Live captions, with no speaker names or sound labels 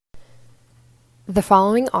The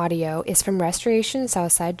following audio is from Restoration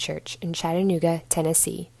Southside Church in Chattanooga,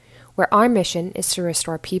 Tennessee, where our mission is to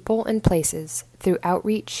restore people and places through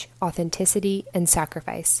outreach, authenticity, and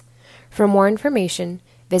sacrifice. For more information,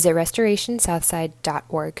 visit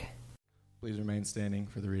restorationsouthside.org. Please remain standing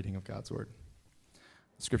for the reading of God's Word.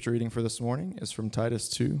 The scripture reading for this morning is from Titus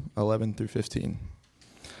 2:11 through 15.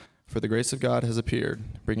 For the grace of God has appeared,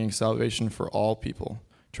 bringing salvation for all people,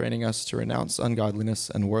 training us to renounce ungodliness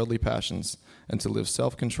and worldly passions, and to live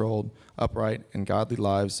self-controlled, upright, and godly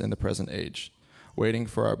lives in the present age, waiting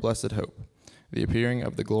for our blessed hope, the appearing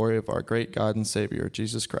of the glory of our great God and Savior,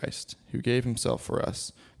 Jesus Christ, who gave himself for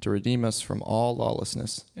us to redeem us from all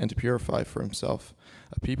lawlessness and to purify for himself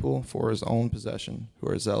a people for his own possession who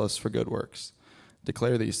are zealous for good works.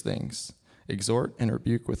 Declare these things, exhort and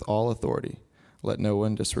rebuke with all authority. Let no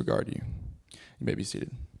one disregard you. You may be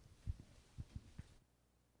seated.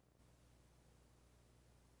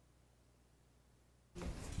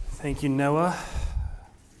 Thank you, Noah.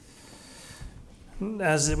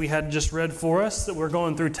 As we had just read for us, that we're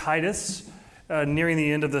going through Titus, nearing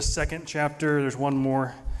the end of the second chapter. There's one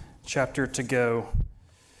more chapter to go.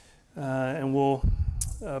 And we'll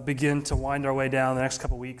begin to wind our way down the next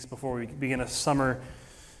couple weeks before we begin a summer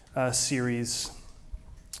series.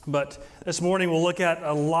 But this morning we'll look at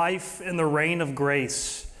a life in the reign of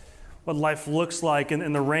grace. What life looks like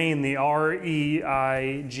in the reign, the R-E-I-G-N,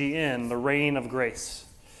 the reign of grace.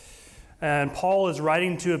 And Paul is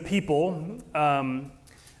writing to a people,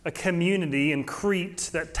 a community in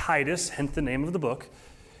Crete that Titus, hence the name of the book,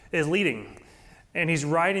 is leading. And he's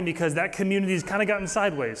writing because that community's kind of gotten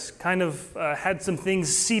sideways, kind of had some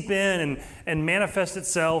things seep in and manifest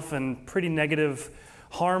itself in pretty negative,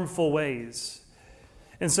 harmful ways.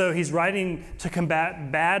 And so he's writing to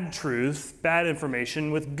combat bad truth, bad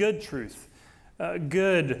information, with good truth,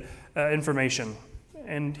 good information.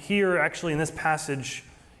 And here, actually, in this passage,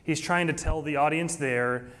 he's trying to tell the audience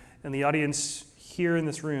there and the audience here in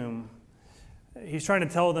this room, he's trying to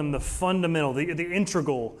tell them the fundamental, the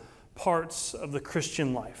integral parts of the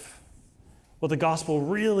Christian life. What the gospel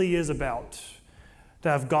really is about, to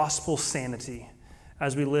have gospel sanity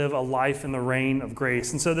as we live a life in the reign of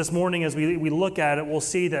grace. And so this morning, as we look at it, we'll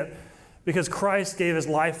see that because Christ gave his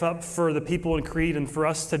life up for the people in Crete and for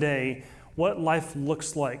us today, what life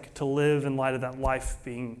looks like to live in light of that life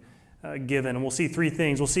being given. And we'll see three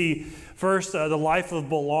things. We'll see first the life of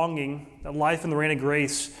belonging. A life in the reign of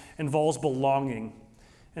grace involves belonging.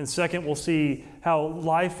 And second, we'll see how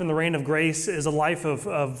life in the reign of grace is a life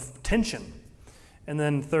of tension. And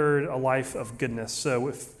then third, a life of goodness. So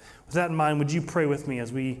with that in mind, would you pray with me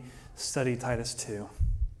as we study Titus 2?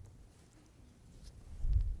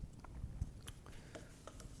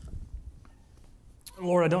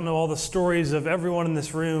 Lord, I don't know all the stories of everyone in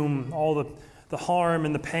this room, all the harm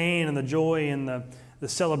and the pain and the joy and the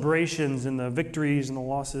celebrations and the victories and the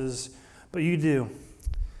losses, but you do.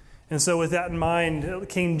 And so with that in mind,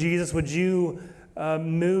 King Jesus, would you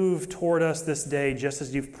move toward us this day just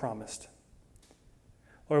as you've promised?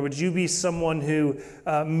 Or would you be someone who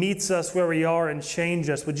meets us where we are and change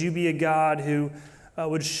us? Would you be a God who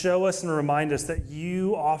would show us and remind us that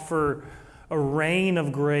you offer a reign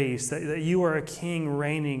of grace, that you are a king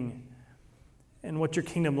reigning, and what your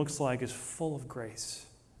kingdom looks like is full of grace.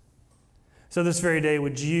 So this very day,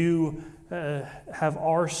 would you have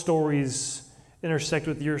our stories intersect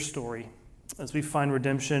with your story as we find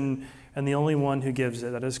redemption and the only one who gives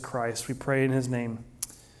it, that is Christ. We pray in his name.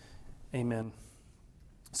 Amen.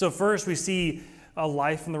 So first we see a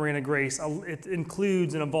life in the reign of grace. It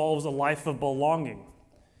includes and involves a life of belonging.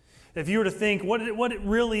 If you were to think, what it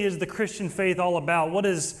really is the Christian faith all about? What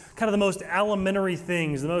is kind of the most elementary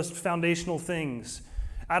things, the most foundational things?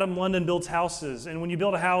 Adam London builds houses, and when you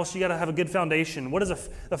build a house, you got to have a good foundation. What is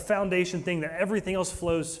a foundation thing that everything else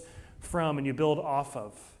flows from and you build off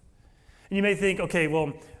of? And you may think, okay,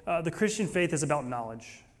 well, the Christian faith is about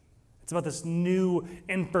knowledge. It's about this new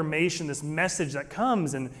information, this message that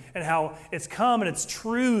comes and how it's come and it's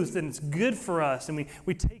truth and it's good for us, and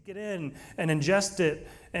we take it in and ingest it,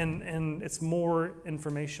 and it's more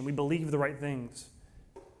information. We believe the right things.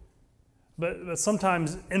 But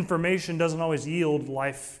sometimes information doesn't always yield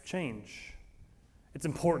life change. It's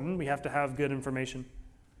important. We have to have good information.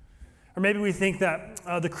 Or maybe we think that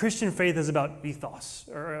the Christian faith is about ethos,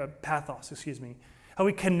 or pathos, how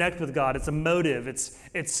we connect with God. It's a motive.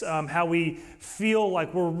 It's how we feel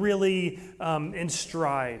like we're really in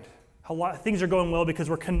stride. Things are going well because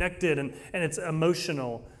we're connected, and it's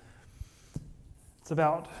emotional. It's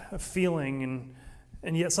about a feeling,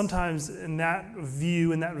 and yet sometimes in that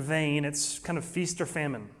view, in that vein, it's kind of feast or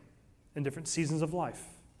famine in different seasons of life.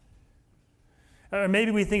 Or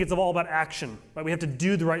maybe we think it's all about action, right? We have to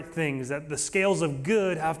do the right things, that the scales of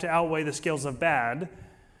good have to outweigh the scales of bad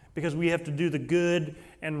because we have to do the good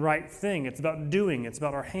and right thing. It's about doing. It's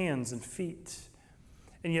about our hands and feet.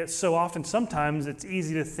 And yet so often, sometimes it's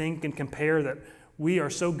easy to think and compare that we are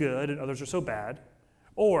so good and others are so bad,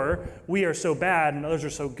 or we are so bad and others are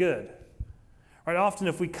so good. Right? Often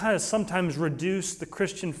if we kind of sometimes reduce the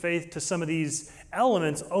Christian faith to some of these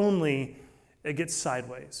elements only, it gets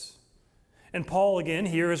sideways. And Paul, again,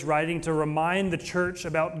 here is writing to remind the church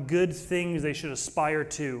about good things they should aspire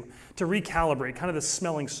to recalibrate, kind of the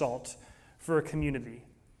smelling salt for a community.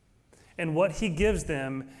 And what he gives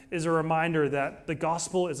them is a reminder that the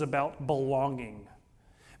gospel is about belonging,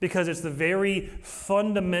 because it's the very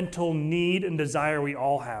fundamental need and desire we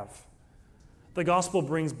all have. The gospel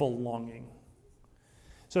brings belonging.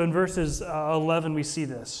 So in verses 11, we see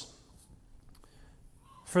this.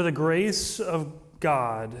 For the grace of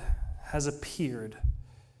God has appeared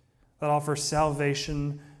that offers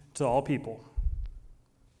salvation to all people.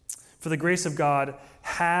 For the grace of God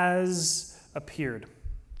has appeared.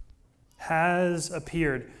 Has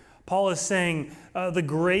appeared. Paul is saying the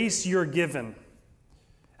grace you're given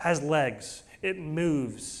has legs. It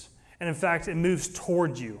moves. And in fact, it moves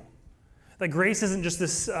toward you. That grace isn't just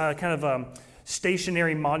this kind of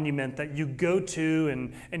stationary monument that you go to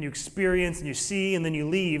and you experience and you see and then you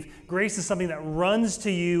leave. Grace is something that runs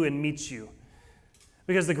to you and meets you.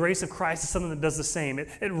 Because the grace of Christ is something that does the same.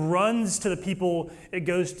 It runs to the people it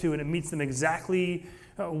goes to and it meets them exactly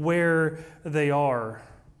where they are.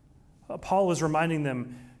 Paul is reminding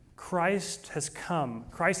them, Christ has come.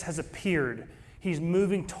 Christ has appeared. He's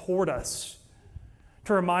moving toward us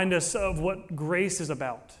to remind us of what grace is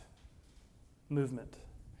about. Movement.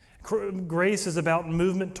 Grace is about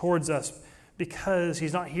movement towards us because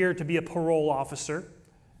he's not here to be a parole officer,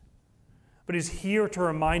 but he's here to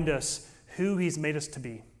remind us who he's made us to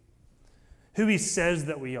be, who he says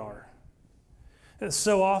that we are. And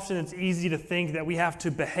so often it's easy to think that we have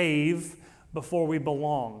to behave before we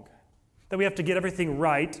belong, that we have to get everything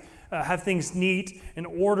right, have things neat and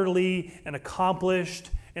orderly and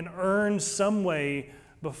accomplished and earned some way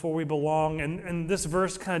before we belong. And this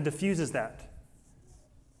verse kind of diffuses that.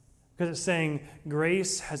 Because it's saying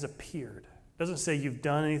grace has appeared. It doesn't say you've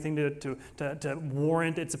done anything to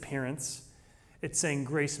warrant its appearance. It's saying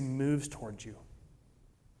grace moves towards you.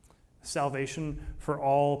 Salvation for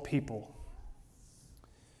all people.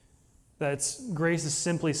 That grace is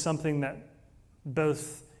simply something that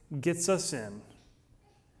both gets us in.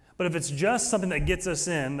 But if it's just something that gets us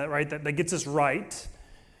in, that gets us right,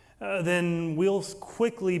 then we'll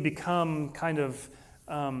quickly become kind of,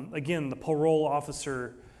 again, the parole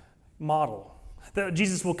officer model. That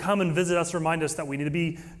Jesus will come and visit us, remind us that we need to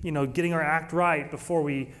be, getting our act right before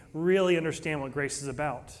we really understand what grace is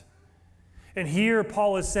about. And here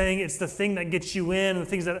Paul is saying it's the thing that gets you in, the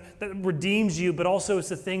things that redeems you, but also it's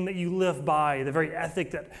the thing that you live by, the very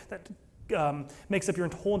ethic that makes up your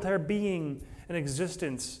whole entire being and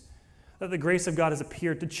existence. That the grace of God has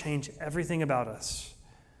appeared to change everything about us.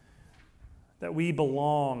 That we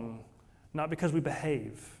belong, not because we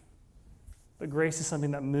behave, but grace is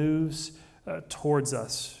something that moves towards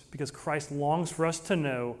us because Christ longs for us to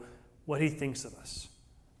know what he thinks of us.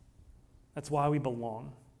 That's why we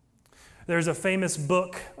belong. There's a famous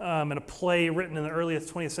book and a play written in the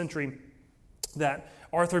earliest 20th century that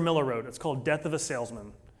Arthur Miller wrote. It's called Death of a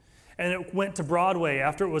Salesman. And it went to Broadway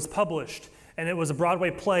after it was published. And it was a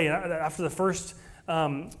Broadway play. And after the first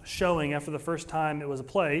showing, after the first time it was a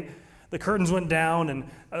play, the curtains went down, and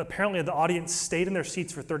apparently the audience stayed in their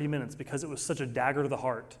seats for 30 minutes because it was such a dagger to the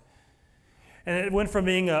heart. And it went from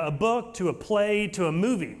being a book to a play to a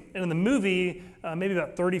movie. And in the movie, maybe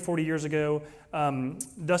about 30, 40 years ago,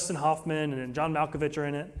 Dustin Hoffman and John Malkovich are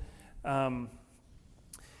in it.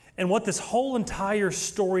 And what this whole entire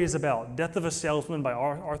story is about, Death of a Salesman by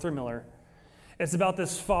Arthur Miller, it's about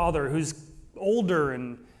this father who's older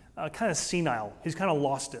and kind of senile. He's kind of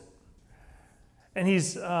lost it. And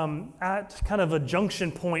he's at kind of a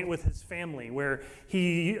junction point with his family where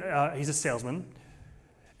he's a salesman,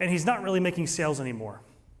 and he's not really making sales anymore.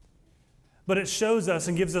 But it shows us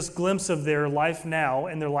and gives us a glimpse of their life now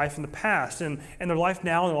and their life in the past. And their life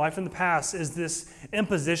now and their life in the past is this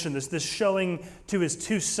imposition, this showing to his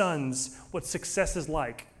two sons what success is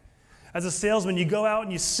like. As a salesman, you go out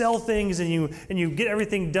and you sell things and you get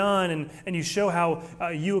everything done and you show how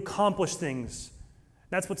you accomplish things.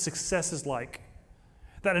 That's what success is like.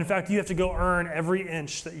 That in fact you have to go earn every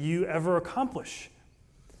inch that you ever accomplish.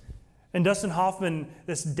 And Dustin Hoffman,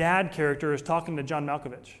 this dad character, is talking to John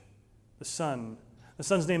Malkovich, the son. The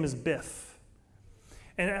son's name is Biff.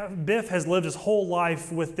 And Biff has lived his whole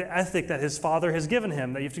life with the ethic that his father has given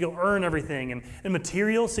him, that you have to go earn everything. And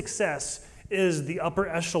material success is the upper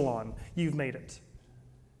echelon. You've made it.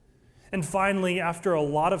 And finally, after a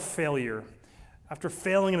lot of failure, after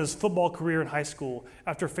failing in his football career in high school,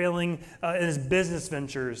 after failing in his business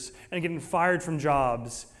ventures and getting fired from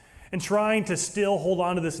jobs, and trying to still hold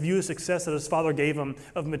on to this view of success that his father gave him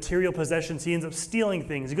of material possessions, he ends up stealing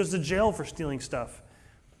things. He goes to jail for stealing stuff.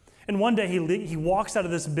 And one day he walks out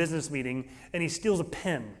of this business meeting and he steals a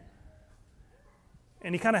pen.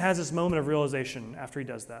 And he kind of has this moment of realization after he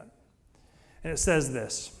does that. And it says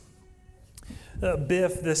this.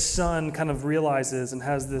 Biff, this son, kind of realizes and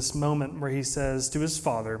has this moment where he says to his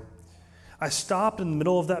father, I stopped in the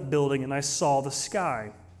middle of that building and I saw the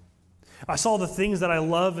sky. I saw the things that I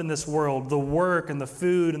love in this world, the work and the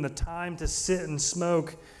food and the time to sit and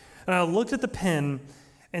smoke. And I looked at the pen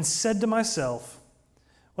and said to myself,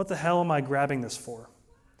 what the hell am I grabbing this for?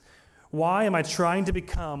 Why am I trying to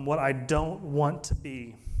become what I don't want to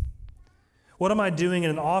be? What am I doing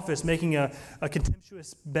in an office making a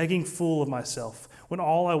contemptuous begging fool of myself when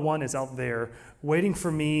all I want is out there, waiting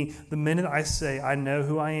for me the minute I say I know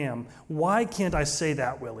who I am? Why can't I say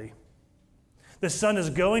that, Willie? The son is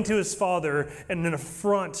going to his father and in a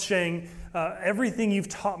front saying, everything you've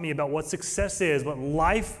taught me about what success is, what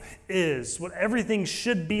life is, what everything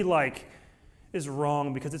should be like is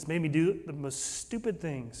wrong because it's made me do the most stupid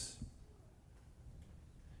things.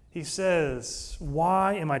 He says,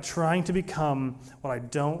 why am I trying to become what I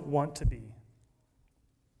don't want to be?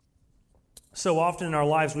 So often in our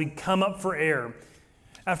lives, we come up for air.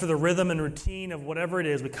 After the rhythm and routine of whatever it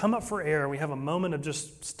is, we come up for air and we have a moment of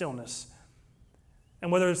just stillness.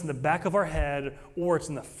 And whether it's in the back of our head or it's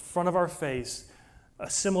in the front of our face, a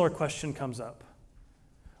similar question comes up.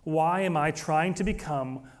 Why am I trying to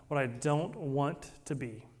become what I don't want to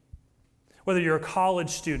be? Whether you're a college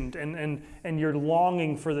student and you're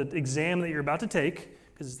longing for the exam that you're about to take,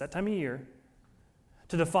 because it's that time of year,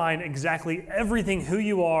 to define exactly everything who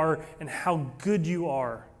you are and how good you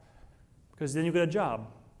are, because then you get a job.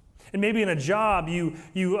 And maybe in a job you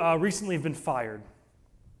recently have been fired,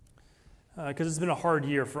 because it's been a hard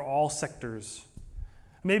year for all sectors.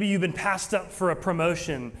 Maybe you've been passed up for a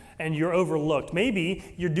promotion and you're overlooked.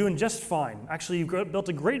 Maybe you're doing just fine. Actually, you've built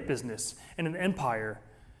a great business and an empire.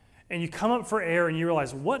 And you come up for air and you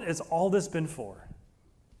realize, what has all this been for?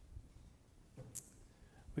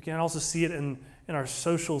 We can also see it in our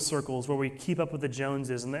social circles where we keep up with the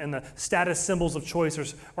Joneses and the status symbols of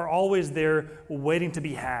choice are always there waiting to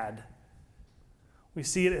be had. We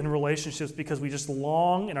see it in relationships because we just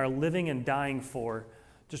long and are living and dying for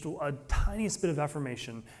just a tiniest bit of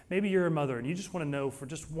affirmation. Maybe you're a mother and you just want to know for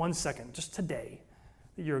just 1 second, just today,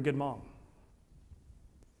 that you're a good mom.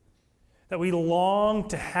 That we long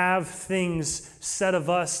to have things said of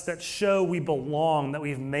us that show we belong, that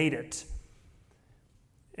we've made it.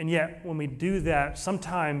 And yet, when we do that,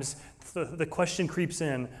 sometimes the question creeps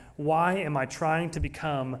in, why am I trying to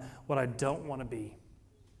become what I don't want to be?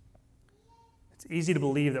 It's easy to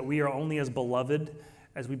believe that we are only as beloved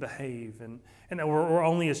as we behave, and that we're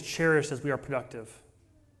only as cherished as we are productive.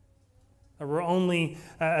 That we're only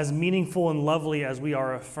as meaningful and lovely as we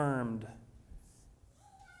are affirmed.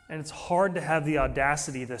 And it's hard to have the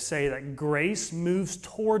audacity to say that grace moves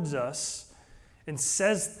towards us and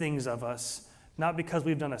says things of us, not because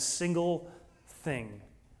we've done a single thing.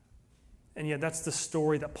 And yet that's the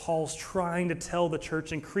story that Paul's trying to tell the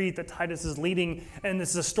church in Crete that Titus is leading. And this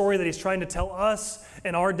is a story that he's trying to tell us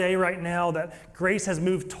in our day right now, that grace has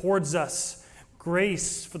moved towards us.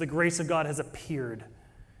 Grace, for the grace of God, has appeared.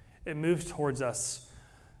 It moves towards us,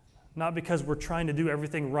 not because we're trying to do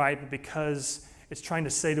everything right, but because it's trying to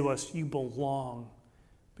say to us, you belong,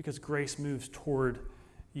 because grace moves toward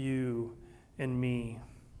you and me.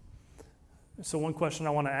 So one question I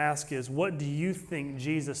want to ask is, what do you think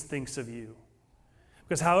Jesus thinks of you?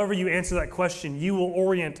 Because however you answer that question, you will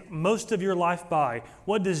orient most of your life by,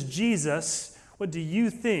 what do you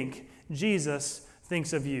think Jesus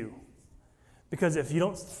thinks of you? Because if you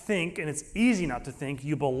don't think, and it's easy not to think,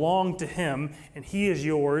 you belong to him, and he is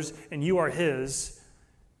yours, and you are his,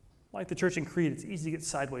 like the church in Crete, it's easy to get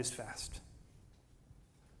sideways fast.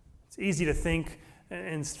 It's easy to think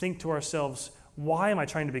and think to ourselves, why am I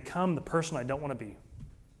trying to become the person I don't want to be?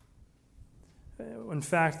 In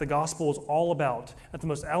fact, the gospel is all about, at the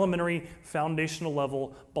most elementary, foundational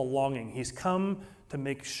level, belonging. He's come to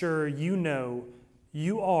make sure you know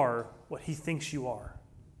you are what he thinks you are.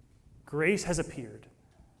 Grace has appeared.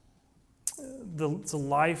 The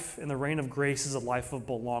life in the reign of grace is a life of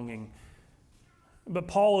belonging. But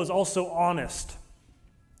Paul is also honest,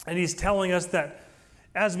 and he's telling us that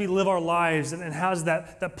as we live our lives and has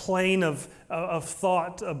that plane of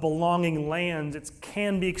thought, of belonging lands, it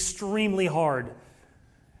can be extremely hard.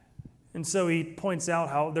 And so he points out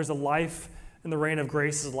how there's a life in the reign of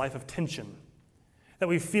grace is a life of tension, that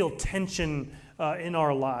we feel tension in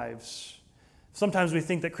our lives. Sometimes we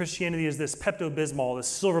think that Christianity is this Pepto-Bismol, this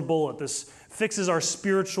silver bullet, this fixes our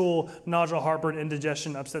spiritual nodule, heartburn,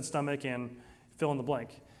 indigestion, upset stomach, and fill in the blank.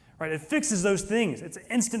 Right? It fixes those things. It's an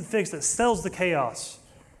instant fix that settles the chaos.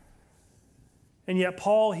 And yet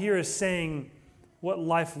Paul here is saying what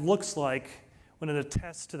life looks like when it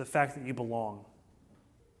attests to the fact that you belong.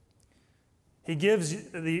 He gives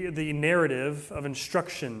the narrative of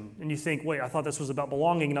instruction, and you think, wait, I thought this was about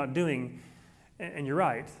belonging, not doing. And you're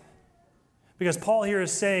right. Because Paul here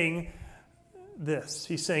is saying this.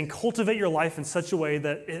 He's saying, cultivate your life in such a way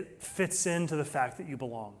that it fits into the fact that you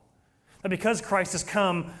belong. That because Christ has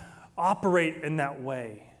come, operate in that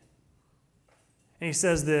way. And he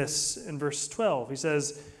says this in verse 12. He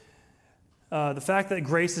says, the fact that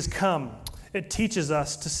grace has come, it teaches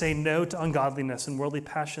us to say no to ungodliness and worldly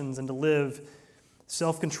passions and to live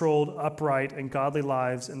self-controlled, upright, and godly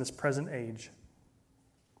lives in this present age.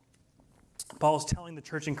 Paul is telling the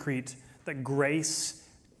church in Crete that grace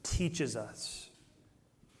teaches us,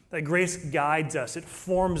 that grace guides us, it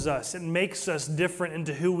forms us, it makes us different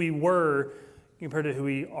into who we were compared to who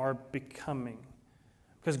we are becoming.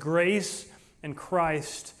 Because grace and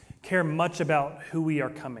Christ care much about who we are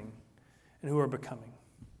coming and who we're becoming.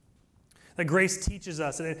 That grace teaches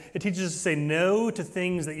us, and it teaches us to say no to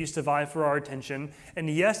things that used to vie for our attention, and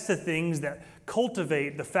yes to things that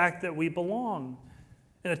cultivate the fact that we belong,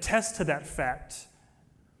 and attest to that fact.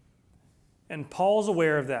 And Paul's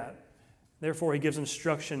aware of that. Therefore, he gives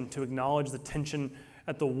instruction to acknowledge the tension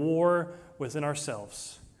at the war within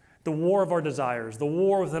ourselves, the war of our desires, the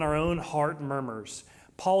war within our own heart murmurs.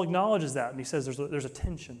 Paul acknowledges that, and he says there's a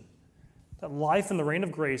tension. That life in the reign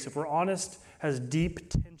of grace, if we're honest, has deep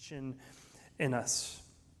tension in us.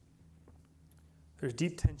 There's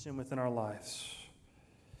deep tension within our lives.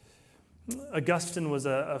 Augustine was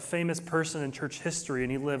a famous person in church history,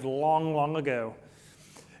 and he lived long, long ago.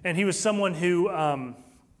 And he was someone who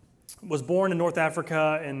was born in North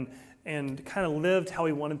Africa and kind of lived how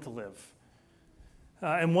he wanted to live.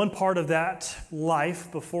 And one part of that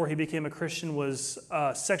life before he became a Christian was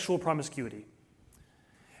sexual promiscuity.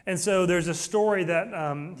 And so there's a story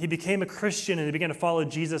that he became a Christian and he began to follow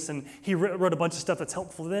Jesus, and he wrote a bunch of stuff that's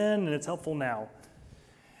helpful then and it's helpful now.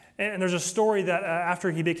 And there's a story that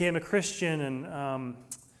after he became a Christian and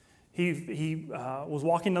he was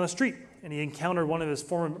walking down the street and he encountered one of his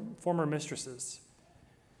former mistresses.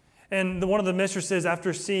 And one of the mistresses,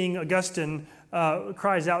 after seeing Augustine,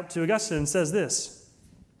 cries out to Augustine and says this.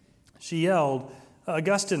 She yelled,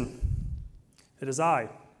 "Augustine, it is I."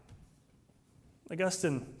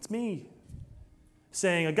 "Augustine, it's me."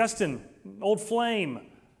 Saying, "Augustine, old flame,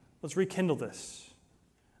 let's rekindle this.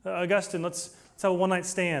 Augustine, let's have a one-night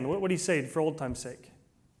stand. What do you say for old time's sake?"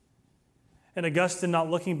 And Augustine, not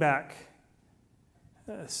looking back,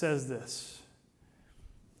 says this.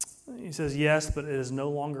 He says, "Yes, but it is no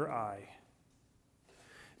longer I."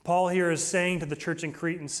 Paul here is saying to the church in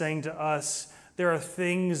Crete and saying to us, there are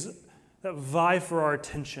things that vie for our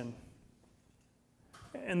attention.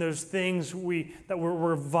 And there's things that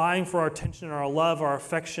we're vying for our attention, our love, our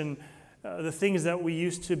affection, the things that we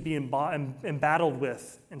used to be embattled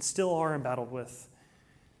with and still are embattled with.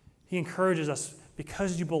 He encourages us,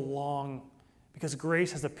 because you belong, because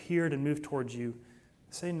grace has appeared and moved towards you,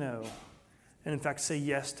 say no. And in fact, say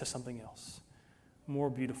yes to something else,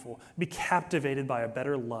 more beautiful. Be captivated by a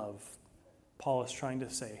better love, Paul is trying to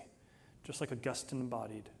say, just like Augustine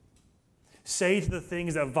embodied. Say to the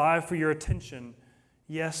things that vie for your attention,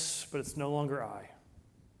 yes, but it's no longer I.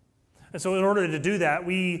 And so in order to do that,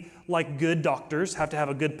 we, like good doctors, have to have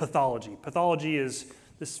a good pathology. Pathology is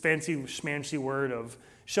this fancy schmancy word of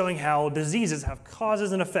showing how diseases have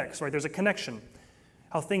causes and effects, right? There's a connection,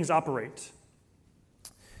 how things operate.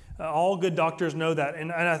 All good doctors know that.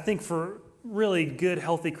 And I think for really good,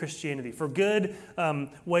 healthy Christianity, for good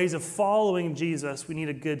ways of following Jesus, we need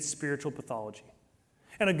a good spiritual pathology.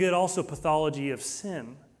 And a good also pathology of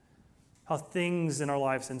sin. How things in our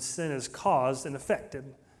lives and sin is caused and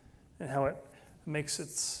affected, and how it makes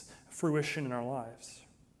its fruition in our lives.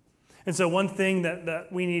 And so one thing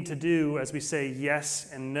that we need to do as we say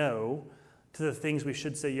yes and no to the things we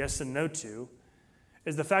should say yes and no to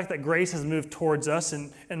is the fact that grace has moved towards us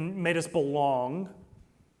and made us belong.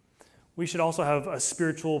 We should also have a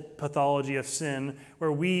spiritual pathology of sin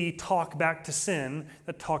where we talk back to sin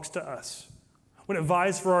that talks to us. When it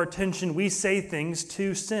vies for our attention, we say things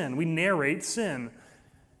to sin. We narrate sin.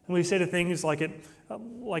 And we say to things like it,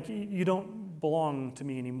 like you don't belong to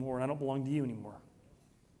me anymore, and I don't belong to you anymore.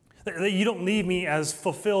 That you don't leave me as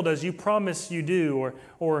fulfilled as you promise you do,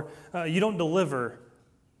 or you don't deliver.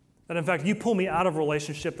 That in fact, you pull me out of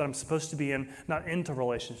relationship that I'm supposed to be in, not into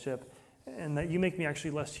relationship, and that you make me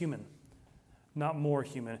actually less human, not more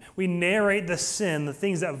human. We narrate the sin, the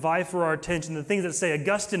things that vie for our attention, the things that say,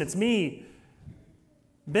 Augustine, it's me.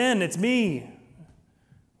 Ben, it's me.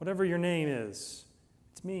 Whatever your name is,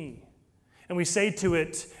 it's me. And we say to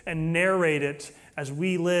it and narrate it as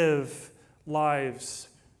we live lives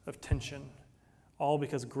of tension, all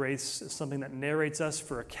because grace is something that narrates us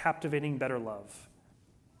for a captivating, better love.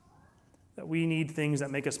 That we need things that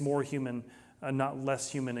make us more human, not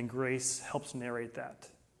less human, and grace helps narrate that.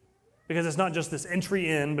 Because it's not just this entry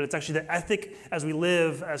in, but it's actually the ethic as we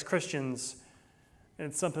live as Christians. And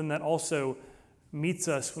it's something that also meets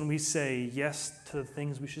us when we say yes to the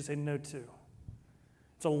things we should say no to.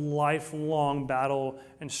 It's a lifelong battle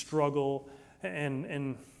and struggle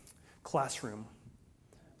and classroom.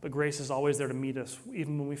 But grace is always there to meet us,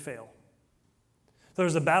 even when we fail.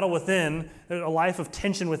 There's a battle within, a life of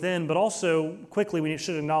tension within, but also, quickly, we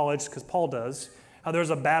should acknowledge, because Paul does, how there's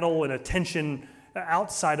a battle and a tension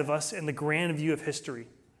outside of us in the grand view of history.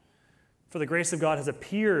 For the grace of God has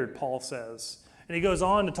appeared, Paul says. And he goes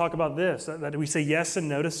on to talk about this, that we say yes and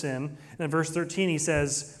no to sin. And in verse 13, he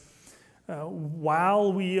says,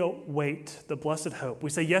 while we await the blessed hope. We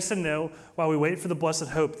say yes and no while we wait for the blessed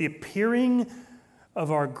hope, the appearing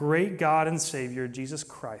of our great God and Savior, Jesus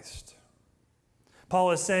Christ.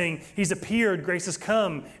 Paul is saying, he's appeared, grace has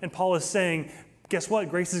come. And Paul is saying, guess what?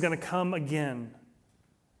 Grace is going to come again.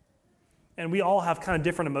 And we all have kind of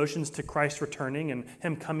different emotions to Christ returning and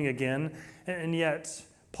him coming again. And yet,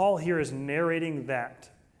 Paul here is narrating that,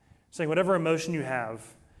 saying whatever emotion you have,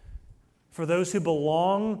 for those who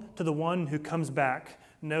belong to the one who comes back,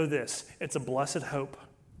 know this, it's a blessed hope.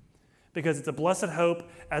 Because it's a blessed hope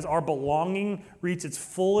as our belonging reaches its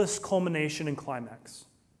fullest culmination and climax.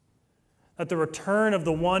 That the return of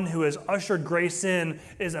the one who has ushered grace in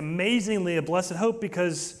is amazingly a blessed hope,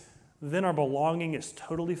 because then our belonging is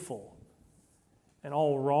totally full. And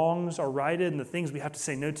all wrongs are righted, and the things we have to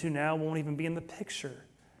say no to now won't even be in the picture.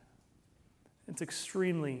 It's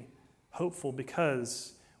extremely hopeful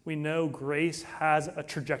because we know grace has a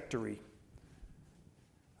trajectory.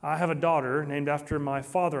 I have a daughter named after my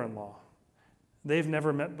father-in-law. They've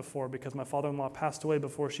never met before because my father-in-law passed away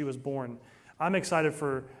before she was born. I'm excited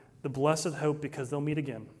for the blessed hope because they'll meet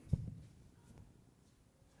again.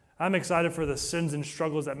 I'm excited for the sins and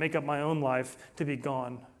struggles that make up my own life to be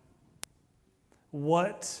gone.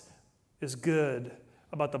 What is good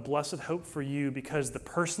about the blessed hope for you? Because the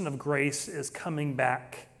person of grace is coming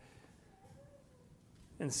back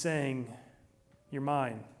and saying, you're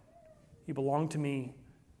mine. You belong to me.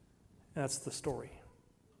 And that's the story.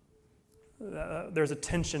 There's a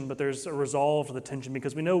tension, but there's a resolve to the tension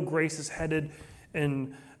because we know grace is headed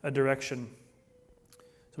in a direction.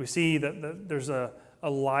 So we see that there's a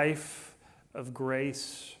life of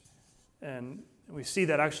grace, and we see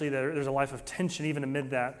that actually there's a life of tension even amid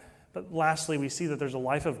that. But lastly, we see that there's a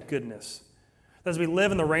life of goodness. As we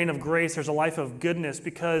live in the reign of grace, there's a life of goodness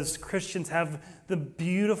because Christians have the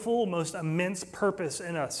beautiful, most immense purpose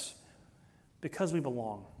in us because we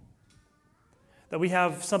belong. That we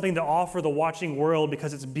have something to offer the watching world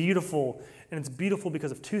because it's beautiful, and it's beautiful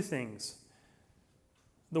because of two things.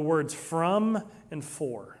 The words from and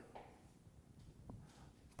for.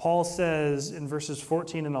 Paul says in verses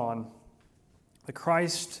 14 and on, that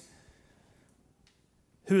Christ,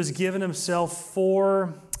 who has given himself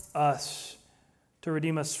for us to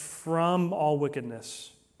redeem us from all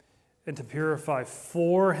wickedness and to purify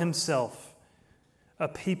for himself a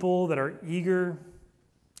people that are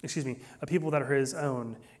a people that are his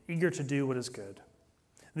own, eager to do what is good.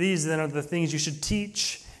 These then are the things you should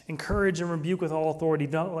teach, encourage, and rebuke with all authority.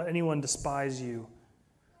 Don't let anyone despise you.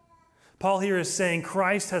 Paul here is saying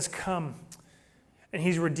Christ has come and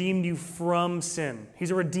he's redeemed you from sin.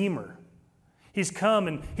 He's a redeemer. He's come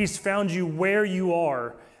and he's found you where you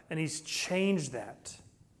are, and he's changed that.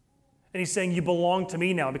 And he's saying, you belong to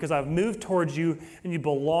me now because I've moved towards you and you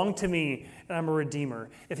belong to me and I'm a redeemer.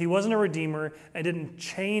 If he wasn't a redeemer and didn't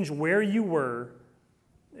change where you were,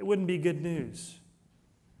 it wouldn't be good news.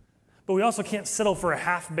 But we also can't settle for a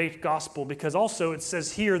half-baked gospel because also it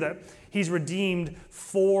says here that he's redeemed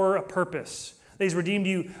for a purpose. That he's redeemed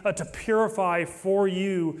you to purify for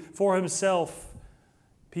you, for himself,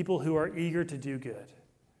 people who are eager to do good.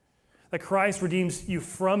 That Christ redeems you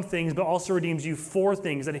from things, but also redeems you for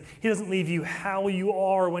things. That he doesn't leave you how you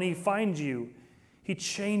are when he finds you. He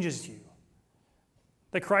changes you.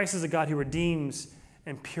 That Christ is a God who redeems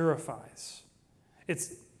and purifies.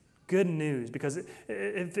 It's good news, because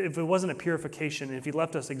if it wasn't a purification, if he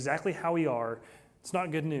left us exactly how we are, it's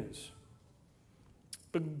not good news.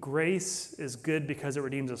 But grace is good because it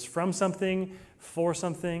redeems us from something, for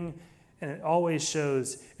something, and it always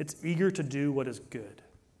shows it's eager to do what is good.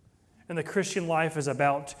 And the Christian life is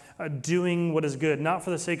about doing what is good, not for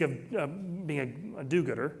the sake of being a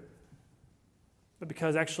do-gooder, but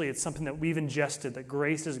because actually it's something that we've ingested, that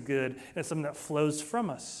grace is good, and it's something that flows from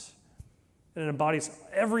us. And it embodies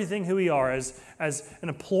everything who we are as an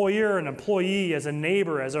employer, an employee, as a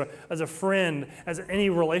neighbor, as a friend, as any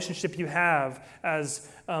relationship you have, as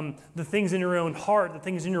the things in your own heart, the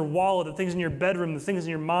things in your wallet, the things in your bedroom, the things in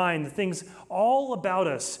your mind, the things all about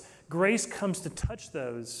us. Grace comes to touch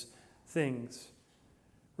those things,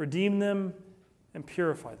 redeem them, and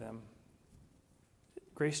purify them.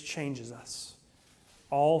 Grace changes us,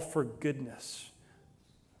 all for goodness.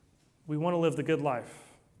 We want to live the good life.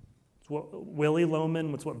 It's what Willie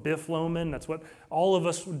Loman, it's what Biff Loman, that's what all of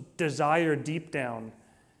us desire deep down.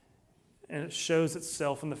 And it shows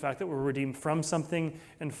itself in the fact that we're redeemed from something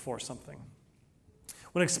and for something.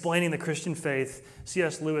 When explaining the Christian faith,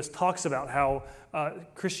 C.S. Lewis talks about how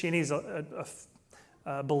Christianity is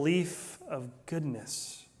a belief of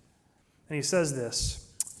goodness. And he says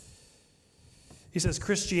this. He says,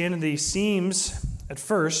 Christianity seems, at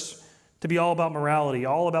first, to be all about morality,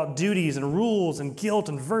 all about duties and rules and guilt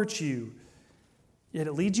and virtue. Yet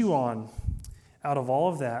it leads you on, out of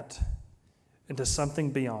all of that, into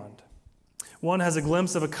something beyond. One has a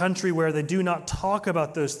glimpse of a country where they do not talk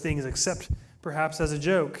about those things except perhaps as a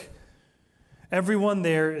joke. Everyone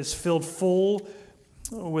there is filled full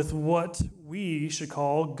with what we should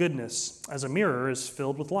call goodness, as a mirror is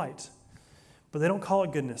filled with light. But they don't call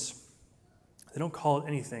it goodness. They don't call it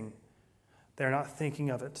anything. They're not thinking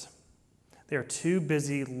of it. They are too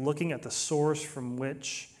busy looking at the source from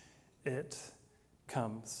which it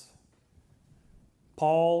comes.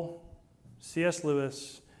 Paul, C.S.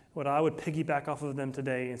 Lewis, what I would piggyback off of them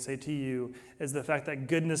today and say to you is the fact that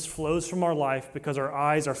goodness flows from our life because our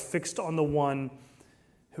eyes are fixed on the one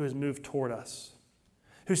who has moved toward us,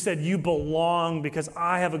 who said, you belong because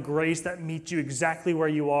I have a grace that meets you exactly where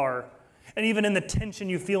you are. And even in the tension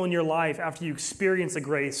you feel in your life after you experience a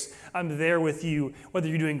grace, I'm there with you, whether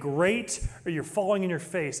you're doing great or you're falling in your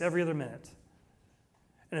face every other minute.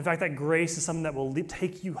 And in fact, that grace is something that will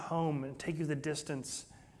take you home and take you the distance.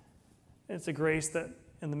 And it's a grace that,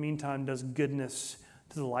 in the meantime, does goodness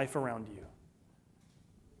to the life around you.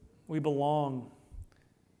 We belong.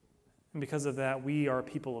 And because of that, we are a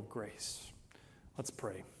people of grace. Let's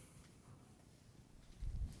pray.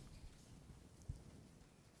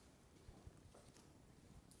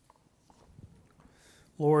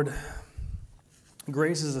 Lord,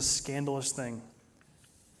 grace is a scandalous thing,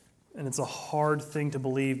 and it's a hard thing to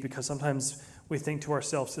believe because sometimes we think to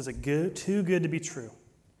ourselves, is it too good to be true?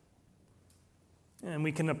 And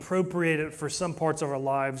we can appropriate it for some parts of our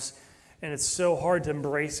lives, and it's so hard to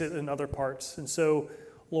embrace it in other parts. And so,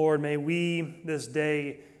 Lord, may we this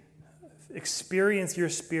day experience your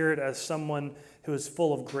Spirit as someone who is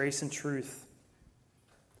full of grace and truth.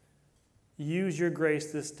 Use your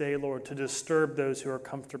grace this day, Lord, to disturb those who are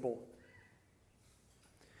comfortable.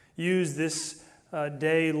 Use this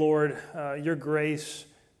day, Lord, your grace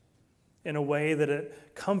in a way that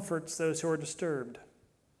it comforts those who are disturbed.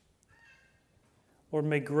 Lord,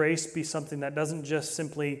 may grace be something that doesn't just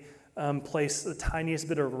simply place the tiniest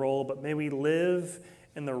bit of role, but may we live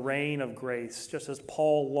in the reign of grace, just as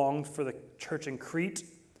Paul longed for the church in Crete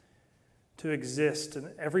to exist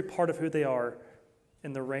in every part of who they are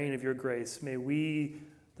in the reign of your grace. May we,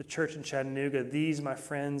 the church in Chattanooga, these, my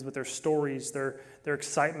friends, with their stories, their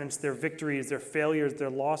excitements, their victories, their failures, their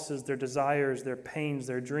losses, their desires, their pains,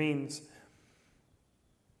 their dreams,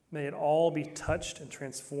 may it all be touched and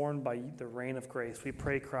transformed by the reign of grace. We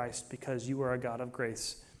pray, Christ, because you are a God of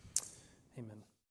grace.